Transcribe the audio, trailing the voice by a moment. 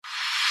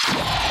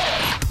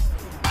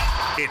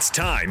It's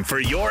time for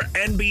your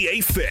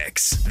NBA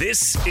fix.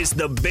 This is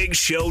the Big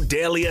Show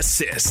Daily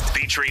Assist,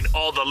 featuring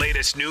all the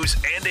latest news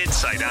and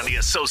insight on the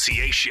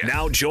association.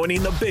 Now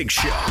joining the Big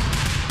Show,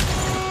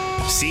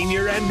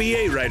 senior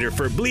NBA writer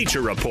for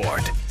Bleacher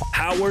Report,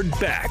 Howard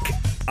Beck,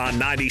 on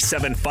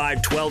 97.5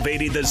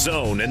 1280 The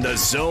Zone and the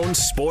Zone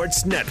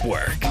Sports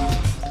Network.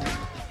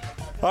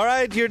 All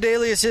right, your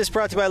Daily Assist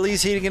brought to you by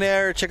Lee's Heating and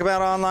Air. Check them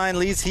out online,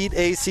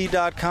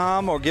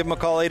 leesheatac.com, or give them a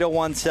call,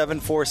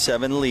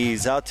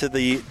 801-747-LEES. Out to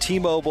the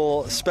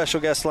T-Mobile special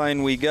guest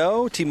line we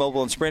go.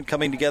 T-Mobile and Sprint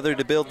coming together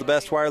to build the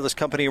best wireless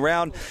company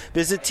around.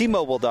 Visit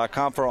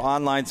T-Mobile.com for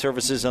online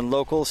services and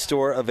local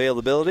store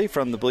availability.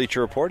 From the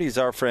Bleacher Report, he's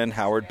our friend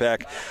Howard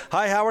Beck.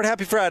 Hi, Howard.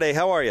 Happy Friday.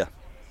 How are you?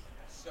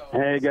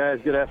 Hey, guys.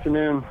 Good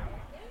afternoon.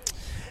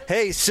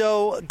 Hey,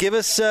 so give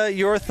us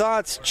your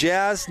thoughts.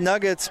 Jazz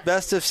Nuggets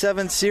best of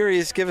 7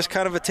 series. Give us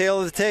kind of a tale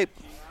of the tape.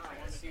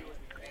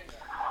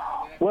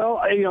 Well,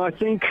 I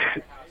think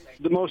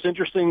the most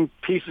interesting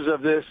pieces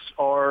of this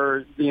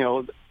are,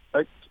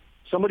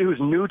 somebody who's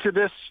new to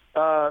this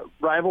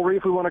rivalry,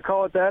 if we want to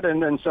call it that,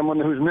 and then someone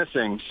who's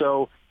missing.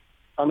 So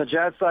on the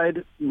Jazz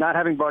side, not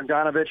having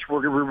Bogdanovic,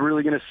 we're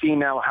really going to see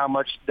now how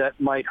much that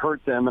might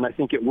hurt them, and I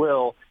think it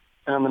will.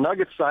 And on the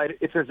Nuggets side,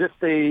 it's as if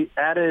they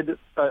added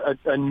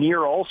a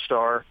near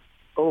all-star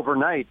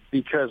overnight,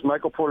 because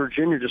Michael Porter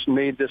Jr. just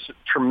made this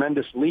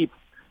tremendous leap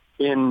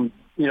in,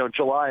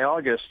 July,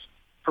 August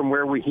from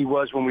where he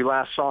was when we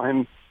last saw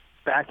him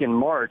back in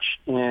March,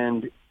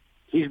 and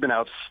he's been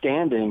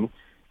outstanding.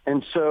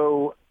 And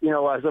so,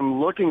 as I'm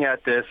looking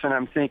at this and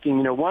I'm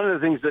thinking, one of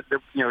the things that,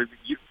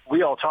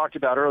 we all talked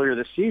about earlier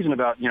this season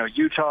about,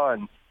 Utah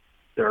and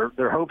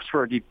their hopes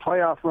for a deep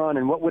playoff run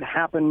and what would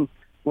happen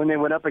when they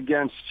went up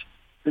against,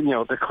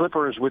 the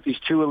Clippers with these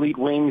two elite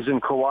wings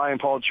in Kawhi and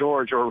Paul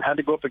George, or had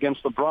to go up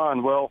against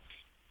LeBron. Well,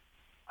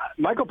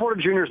 Michael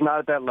Porter Jr. is not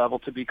at that level,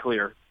 to be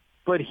clear,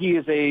 but he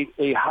is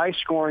a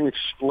high-scoring,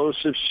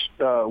 explosive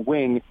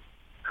wing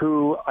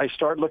who I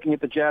start looking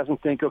at the Jazz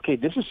and think, okay,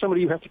 this is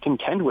somebody you have to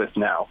contend with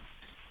now.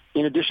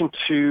 In addition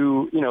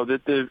to,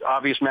 the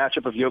obvious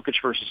matchup of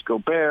Jokic versus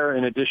Gobert,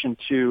 in addition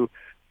to,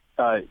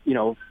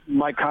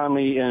 Mike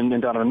Conley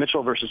and Donovan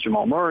Mitchell versus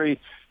Jamal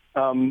Murray,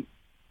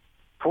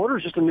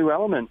 Porter's just a new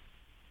element.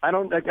 I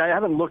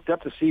haven't looked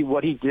up to see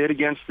what he did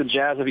against the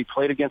Jazz, if he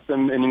played against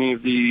them in any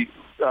of the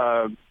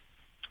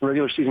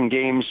regular season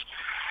games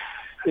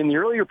in the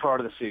earlier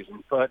part of the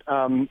season. But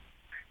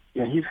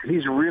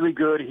he's really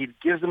good. He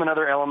gives them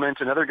another element,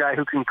 another guy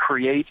who can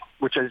create,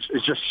 which is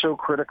just so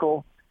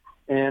critical.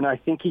 And I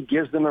think he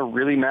gives them a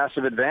really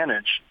massive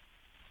advantage.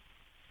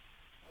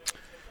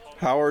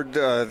 Howard,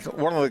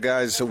 one of the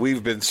guys that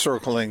we've been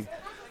circling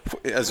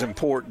as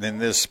important in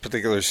this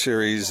particular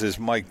series is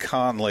Mike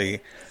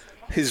Conley.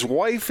 His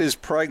wife is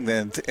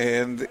pregnant,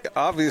 and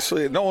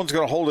obviously no one's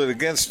going to hold it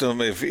against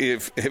him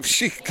if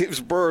she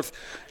gives birth.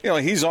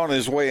 He's on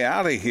his way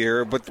out of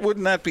here. But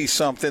wouldn't that be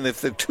something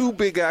if the two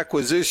big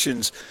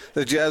acquisitions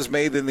the Jazz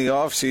made in the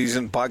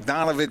offseason,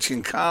 Bogdanovic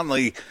and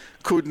Conley,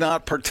 could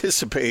not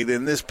participate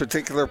in this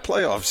particular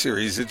playoff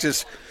series?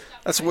 That's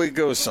the way it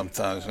goes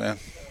sometimes, man.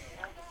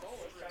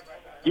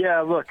 Yeah,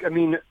 look,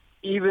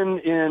 even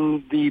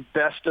in the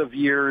best of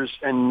years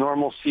and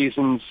normal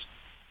seasons,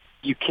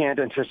 you can't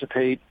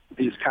anticipate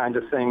these kinds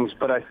of things.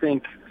 But I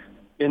think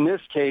in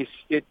this case,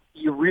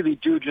 you really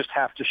do just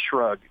have to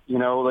shrug.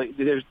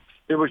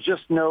 There was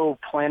just no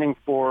planning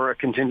for a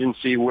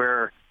contingency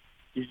where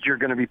you're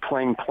going to be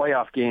playing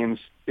playoff games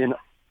in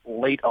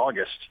late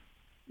August.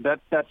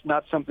 That's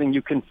not something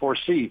you can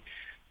foresee.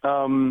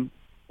 Nor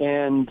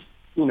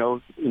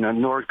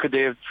could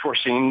they have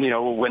foreseen,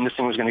 when this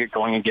thing was going to get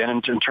going again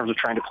in terms of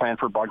trying to plan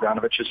for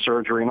Bogdanovic's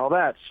surgery and all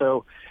that.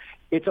 So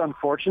it's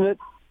unfortunate.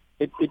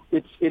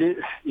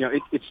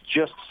 It's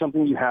just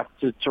something you have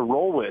to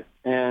roll with.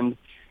 And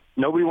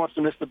nobody wants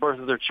to miss the birth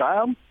of their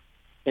child.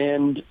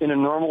 And in a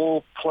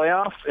normal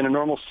playoff, in a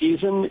normal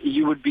season,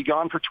 you would be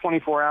gone for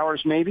 24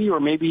 hours maybe, or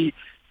maybe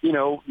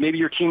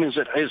your team is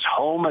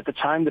home at the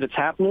time that it's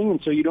happening, and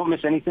so you don't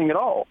miss anything at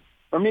all.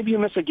 Or maybe you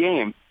miss a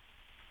game.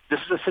 This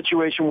is a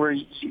situation where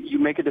you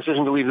make a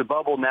decision to leave the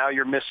bubble. Now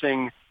you're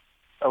missing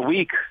a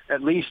week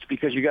at least,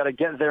 because you got to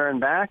get there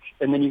and back,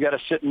 and then you got to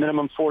sit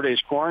minimum 4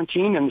 days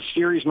quarantine, and the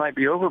series might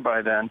be over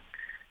by then.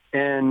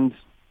 And,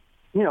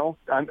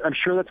 I'm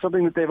sure that's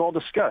something that they've all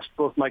discussed,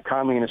 both Mike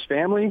Conley and his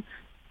family,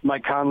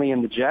 Mike Conley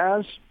and the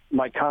Jazz,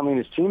 Mike Conley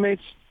and his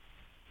teammates.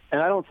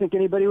 And I don't think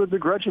anybody would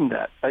begrudge him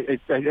that. I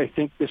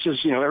think this is,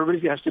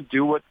 everybody has to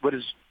do what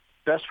is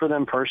best for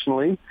them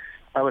personally.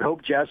 I would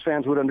hope Jazz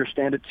fans would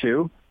understand it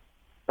too.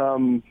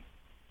 And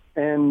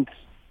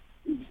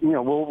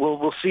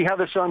we'll see how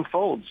this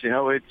unfolds.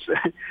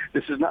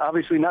 This is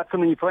obviously not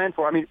something you plan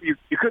for. You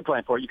could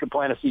plan for it. You could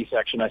plan a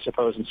C-section, I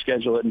suppose, and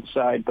schedule it and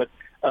decide. But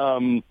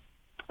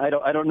I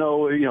don't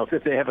know,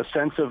 if they have a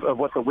sense of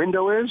what the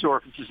window is, or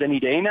if it's just any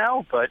day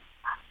now. But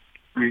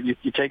you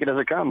take it as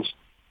it comes.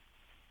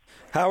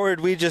 Howard,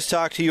 we just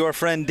talked to your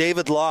friend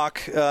David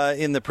Locke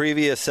in the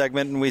previous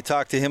segment, and we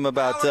talked to him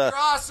about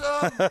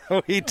awesome.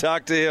 we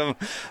talked to him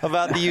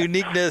about the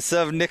uniqueness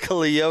of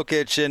Nikola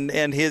Jokic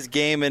and his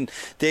game, and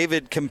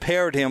David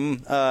compared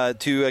him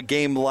to a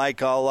game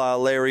like a la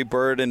Larry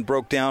Bird and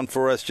broke down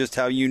for us just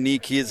how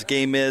unique his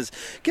game is.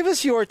 Give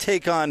us your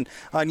take on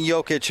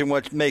Jokic and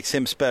what makes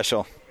him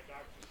special.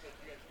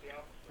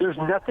 There's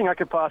nothing I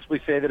could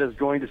possibly say that is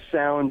going to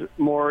sound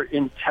more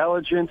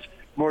intelligent,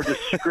 more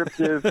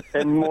descriptive,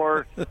 and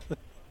more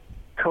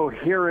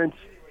coherent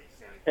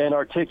and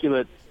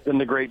articulate than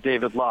the great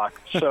David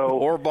Locke. So,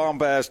 or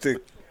bombastic.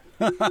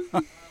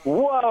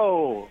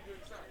 Whoa!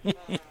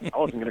 I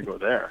wasn't going to go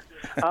there.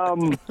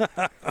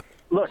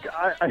 Look,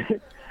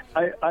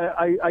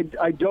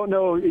 I don't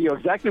know,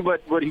 exactly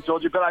what he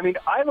told you, but I mean,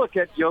 I look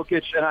at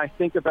Jokic and I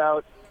think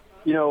about,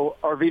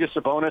 Arvydas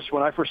Sabonis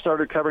when I first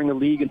started covering the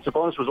league, and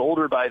Sabonis was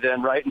older by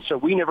then, right? And so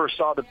we never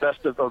saw the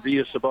best of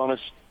Arvydas Sabonis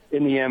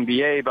in the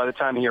NBA by the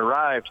time he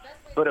arrived,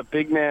 but a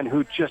big man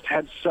who just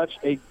had such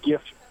a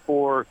gift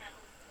for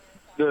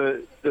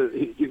the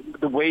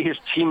way his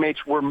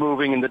teammates were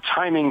moving and the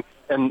timing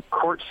and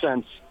court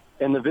sense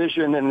and the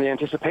vision and the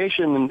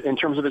anticipation in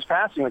terms of his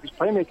passing. Like, his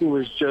playmaking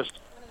was just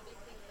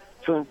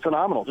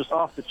phenomenal, just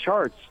off the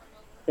charts.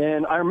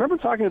 And I remember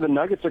talking to the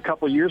Nuggets a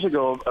couple of years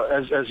ago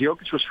as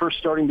Jokic was first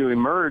starting to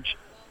emerge,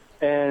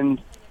 and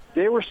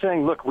they were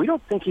saying, look, we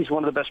don't think he's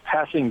one of the best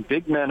passing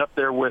big men up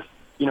there with,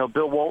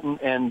 Bill Walton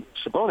and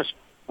Sabonis.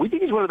 We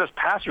think he's one of the best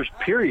passers,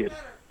 period.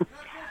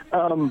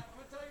 And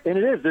it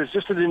is. There's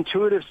just an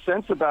intuitive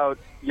sense about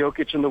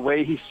Jokic and the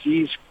way he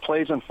sees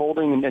plays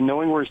unfolding and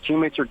knowing where his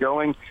teammates are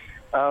going.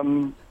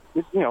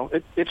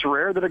 It's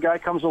rare that a guy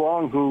comes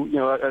along who,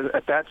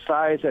 at that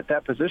size, at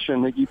that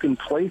position, that you can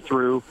play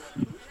through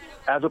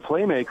as a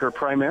playmaker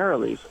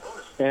primarily.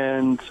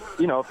 And,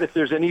 if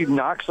there's any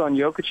knocks on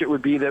Jokic, it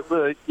would be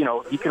that,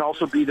 he can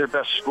also be their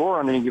best scorer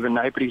on any given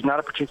night, but he's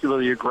not a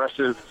particularly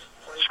aggressive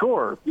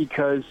scorer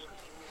because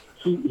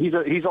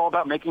he's all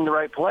about making the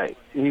right play.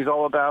 And he's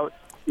all about,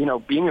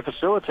 being a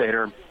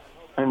facilitator.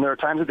 And there are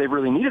times that they've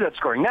really needed that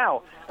scoring.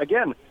 Now,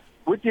 again,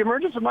 with the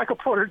emergence of Michael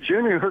Porter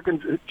Jr., who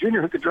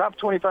could drop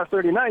 25,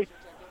 30 a night,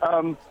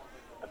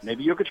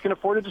 maybe Jokic can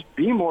afford to just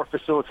be more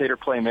facilitator,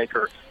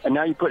 playmaker. And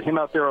now you put him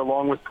out there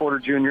along with Porter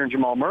Jr. and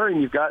Jamal Murray,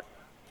 and you've got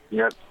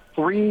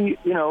three,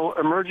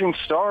 emerging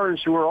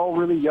stars who are all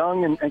really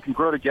young and can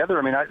grow together.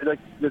 I mean,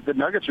 the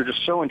Nuggets are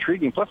just so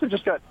intriguing. Plus, they've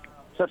just got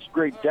such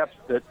great depth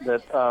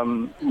that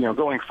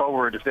going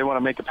forward, if they want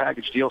to make a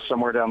package deal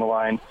somewhere down the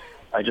line,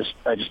 I just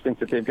think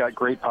that they've got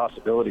great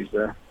possibilities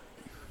there.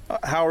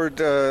 Howard,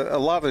 a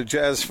lot of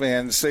Jazz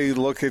fans, they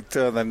look at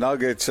the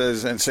Nuggets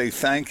and say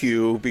thank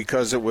you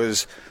because it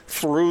was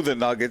through the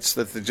Nuggets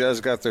that the Jazz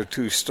got their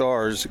two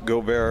stars,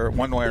 Gobert,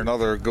 one way or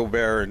another,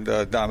 Gobert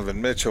and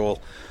Donovan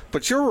Mitchell.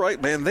 But you're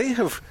right, man. They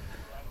have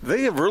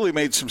really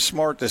made some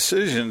smart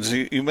decisions.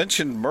 You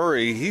mentioned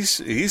Murray.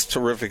 He's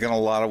terrific in a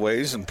lot of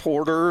ways, and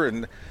Porter,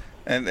 and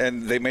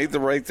they made the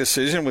right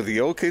decision with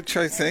Jokic,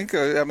 I think.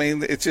 I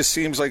mean, it just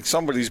seems like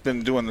somebody's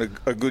been doing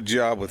a good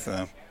job with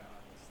them.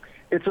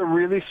 It's a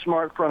really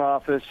smart front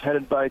office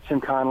headed by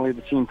Tim Connolly,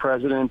 the team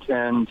president,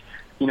 and,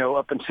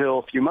 up until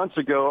a few months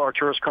ago,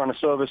 Arturas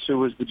Karnisovas, who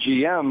was the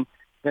GM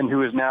and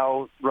who is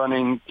now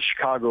running the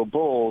Chicago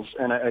Bulls.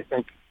 And I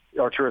think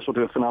Arturas will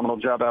do a phenomenal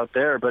job out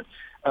there. But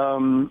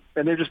and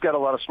they've just got a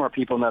lot of smart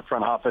people in that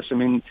front office. I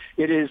mean,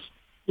 it is,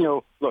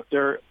 look,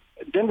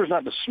 Denver's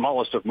not the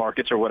smallest of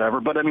markets or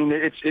whatever, but I mean,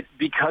 it's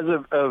because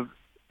of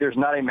there's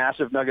not a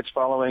massive Nuggets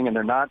following, and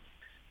they're not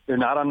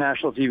on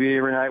national TV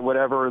every night,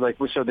 whatever.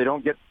 So they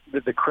don't get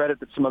the credit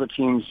that some other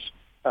teams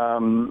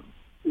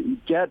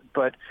get.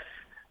 But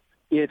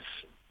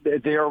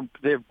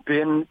they've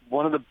been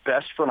one of the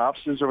best front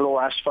offices over the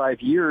last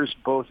 5 years,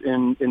 both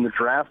in the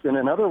draft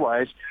and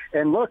otherwise.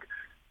 And look,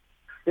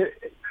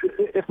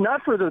 if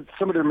not for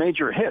some of their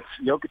major hits,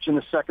 Jokic in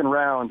the second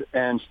round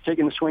and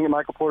taking the swing at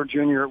Michael Porter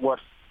Jr. at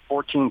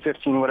 14,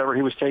 15, whatever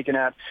he was taken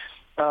at,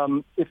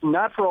 if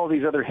not for all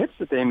these other hits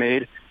that they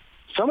made,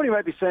 somebody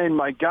might be saying,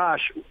 my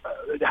gosh,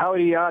 how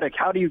idiotic.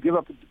 How do you give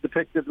up the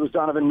pick that was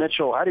Donovan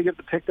Mitchell? How do you give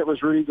the pick that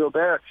was Rudy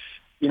Gobert?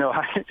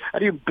 How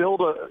do you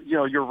build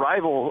your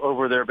rival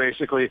over there,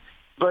 basically?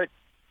 But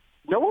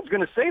no one's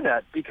going to say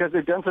that because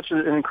they've done such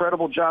an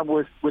incredible job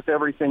with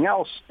everything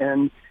else.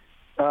 And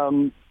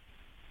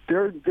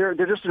they're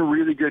just in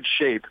really good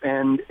shape.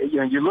 And,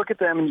 you look at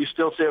them and you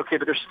still say, okay,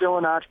 but they're still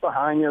a notch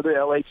behind, the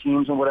LA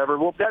teams and whatever.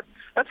 Well, that's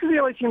because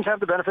the LA teams have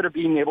the benefit of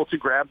being able to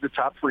grab the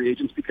top free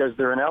agents because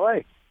they're in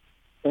LA.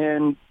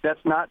 And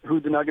that's not who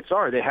the Nuggets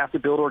are. They have to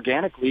build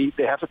organically.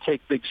 They have to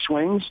take big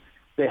swings.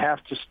 They have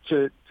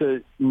to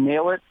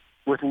nail it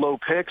with low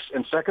picks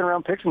and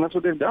second-round picks, and that's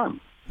what they've done.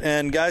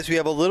 And, guys, we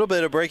have a little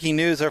bit of breaking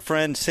news. Our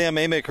friend Sam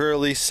Amaker, at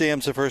least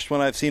Sam's the first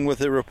one I've seen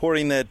with it,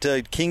 reporting that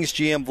Kings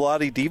GM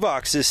Vlade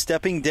Divac is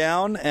stepping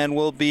down and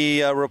will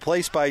be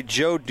replaced by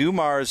Joe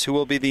Dumars, who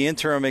will be the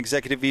interim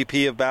executive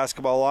VP of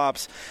basketball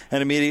ops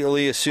and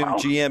immediately assume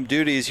GM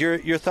duties.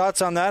 Your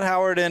thoughts on that,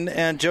 Howard,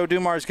 and Joe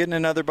Dumars getting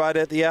another bite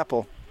at the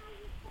apple?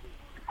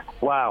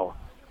 Wow.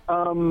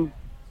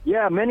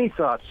 Yeah, many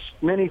thoughts.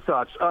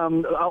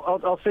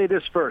 I'll say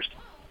this first.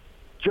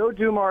 Joe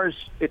Dumars,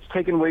 it's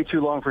taken way too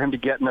long for him to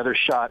get another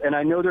shot. And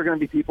I know there are going to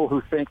be people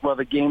who think, well,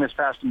 the game is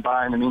passing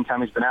by. In the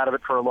meantime, he's been out of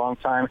it for a long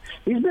time.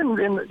 He's been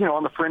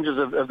on the fringes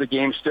of the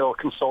game still,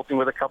 consulting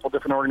with a couple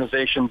different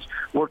organizations,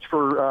 worked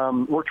for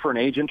an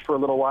agent for a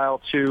little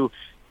while, too.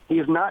 He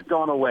has not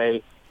gone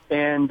away.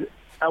 And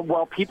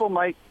while people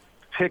might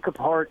pick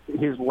apart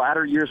his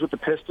latter years with the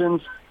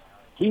Pistons,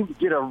 he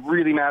did a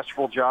really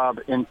masterful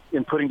job in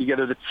putting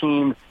together the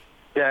team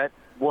that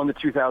won the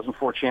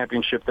 2004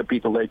 championship that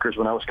beat the Lakers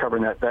when I was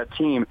covering that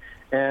team.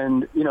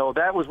 And,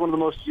 that was one of the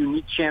most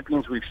unique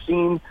champions we've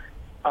seen.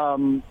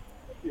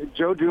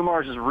 Joe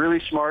Dumars is really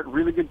smart,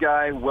 really good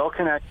guy,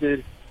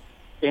 well-connected,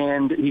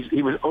 and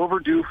he was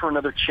overdue for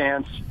another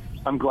chance.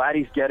 I'm glad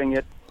he's getting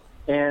it.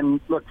 And,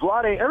 look,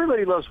 Vlade,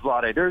 everybody loves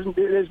Vlade.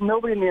 There's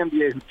nobody in the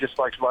NBA who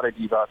dislikes Vlade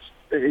Divac.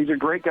 He's a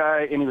great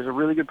guy, and he was a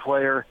really good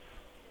player.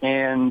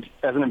 And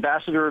as an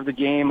ambassador of the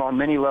game on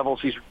many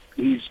levels, he's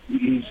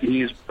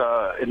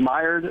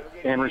admired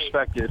and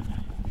respected.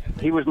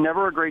 He was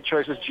never a great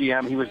choice as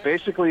GM. He was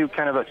basically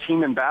kind of a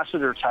team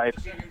ambassador type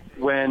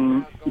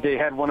when they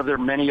had one of their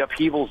many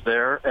upheavals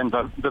there, and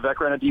Vivek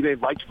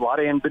Ranadive liked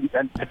Vlade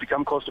and had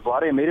become close to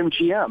Vlade and made him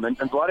GM. And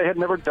Vlade had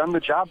never done the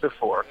job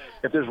before.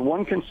 If there's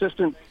one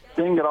consistent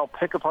thing that I'll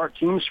pick apart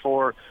teams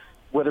for,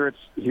 whether it's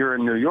here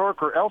in New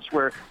York or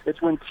elsewhere,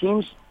 it's when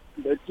teams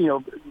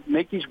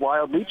make these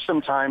wild leaps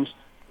sometimes,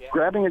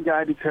 grabbing a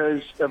guy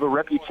because of a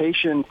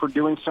reputation for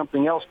doing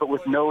something else but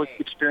with no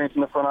experience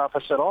in the front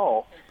office at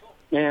all.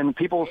 And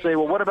people will say,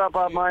 well, what about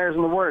Bob Myers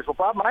and the Warriors? Well,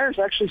 Bob Myers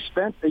actually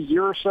spent a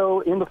year or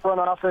so in the front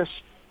office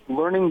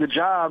learning the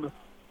job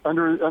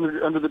under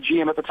the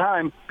GM at the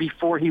time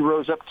before he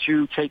rose up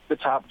to take the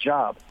top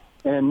job.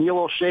 And Neil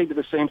O'Shea did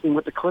the same thing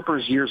with the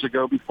Clippers years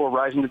ago before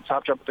rising to the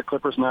top job with the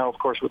Clippers, now, of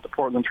course, with the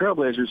Portland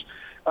Trailblazers.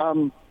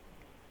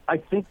 I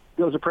think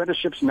those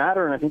apprenticeships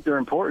matter, and I think they're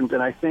important.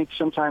 And I think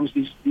sometimes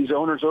these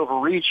owners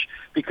overreach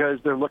because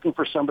they're looking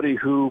for somebody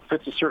who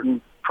fits a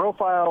certain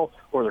profile,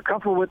 or they're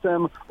comfortable with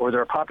them, or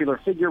they're a popular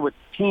figure with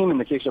the team. In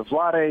the case of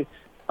Vlade,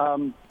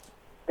 Vlade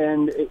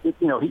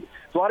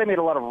made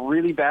a lot of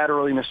really bad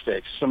early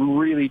mistakes, some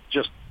really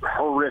just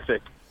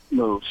horrific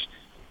moves.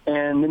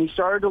 And then he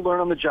started to learn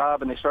on the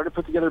job, and they started to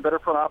put together a better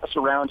front office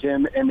around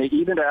him, and they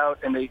evened out,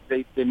 and they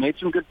made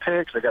some good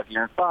picks. They got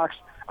De'Aaron Fox.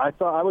 I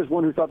was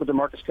one who thought the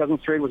DeMarcus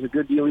Cousins trade was a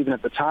good deal even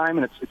at the time,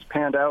 and it's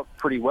panned out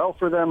pretty well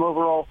for them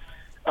overall.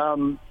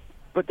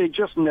 But they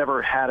just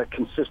never had a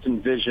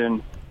consistent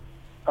vision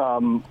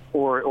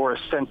or a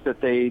sense that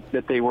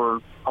they were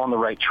on the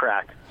right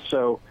track.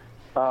 So,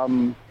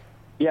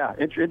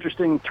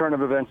 interesting turn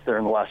of events there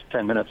in the last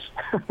 10 minutes.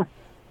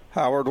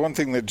 Howard, one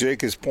thing that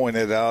Jake has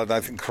pointed out, I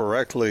think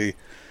correctly,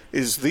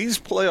 is these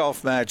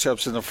playoff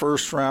matchups in the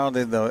first round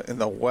in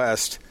the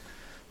West.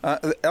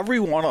 Every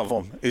one of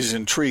them is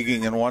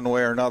intriguing in one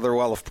way or another.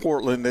 Well, if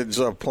Portland ends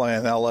up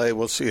playing L.A.,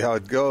 we'll see how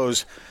it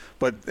goes.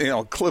 But,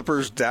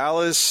 Clippers,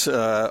 Dallas,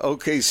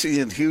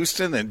 OKC and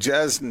Houston, and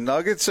Jazz and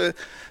Nuggets,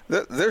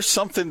 there's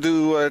something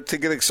to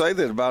get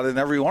excited about in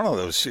every one of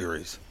those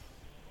series.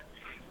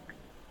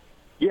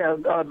 Yeah,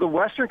 the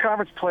Western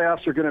Conference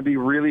playoffs are going to be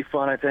really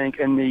fun, I think.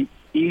 And the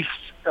East,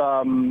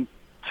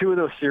 two of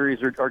those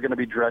series are going to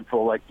be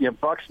dreadful. Like,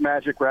 Bucks,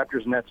 Magic,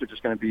 Raptors, Nets are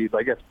just going to be,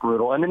 it's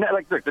brutal. And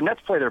the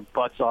Nets play their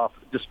butts off,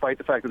 despite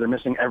the fact that they're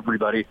missing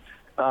everybody.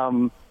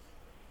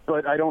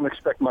 But I don't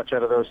expect much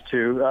out of those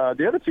two.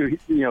 The other two,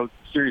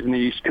 series in the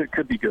East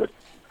could be good.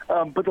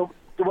 But the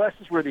West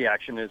is where the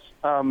action is.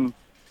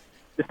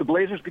 If the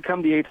Blazers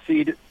become the 8th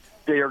seed,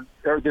 they're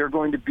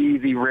going to be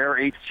the rare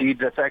 8th seed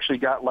that's actually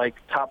got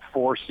top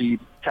 4 seed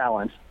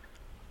talent.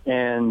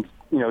 And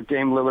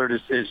Dame Lillard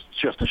is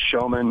just a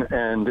showman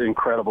and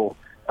incredible.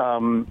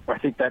 I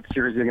think that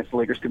series against the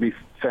Lakers could be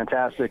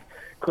fantastic.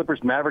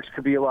 Clippers Mavericks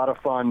could be a lot of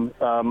fun.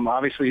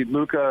 Obviously,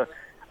 Luka.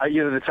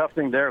 The tough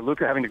thing there,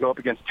 Luka having to go up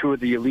against two of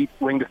the elite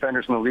wing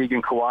defenders in the league,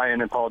 in Kawhi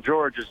and Paul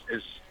George,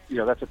 is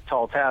that's a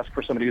tall task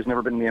for somebody who's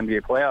never been in the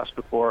NBA playoffs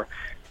before.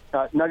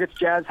 Nuggets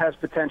Jazz has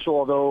potential,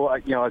 although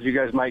as you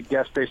guys might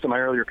guess based on my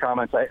earlier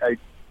comments,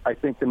 I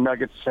think the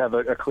Nuggets have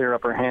a clear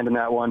upper hand in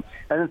that one.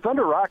 And then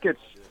Thunder Rockets.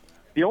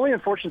 The only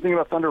unfortunate thing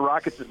about Thunder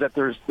Rockets is that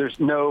there's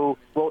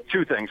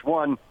two things.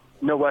 One,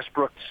 no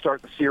Westbrook to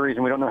start the series,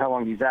 and we don't know how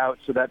long he's out,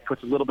 so that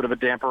puts a little bit of a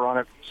damper on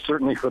it,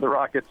 certainly for the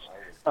Rockets.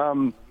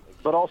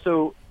 But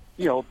also,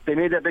 they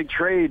made that big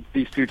trade,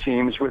 these two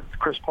teams, with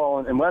Chris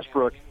Paul and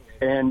Westbrook,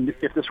 and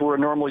if this were a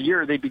normal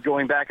year, they'd be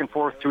going back and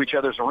forth to each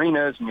other's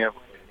arenas, and you have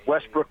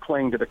Westbrook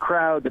playing to the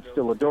crowd that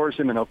still adores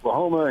him in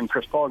Oklahoma, and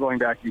Chris Paul going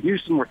back to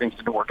Houston where things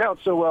didn't work out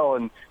so well,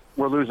 and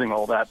we're losing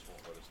all that.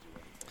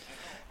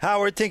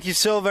 Howard, thank you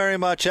so very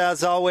much,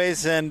 as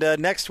always. And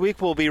next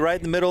week, we'll be right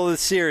in the middle of the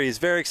series.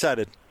 Very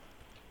excited.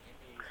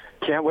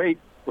 Can't wait.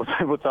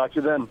 We'll talk to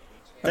you then.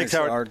 Thanks,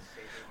 Howard.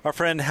 Our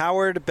friend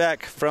Howard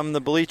Beck from the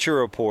Bleacher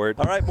Report.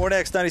 All right, more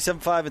next, 97.5 and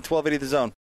 1280 The Zone.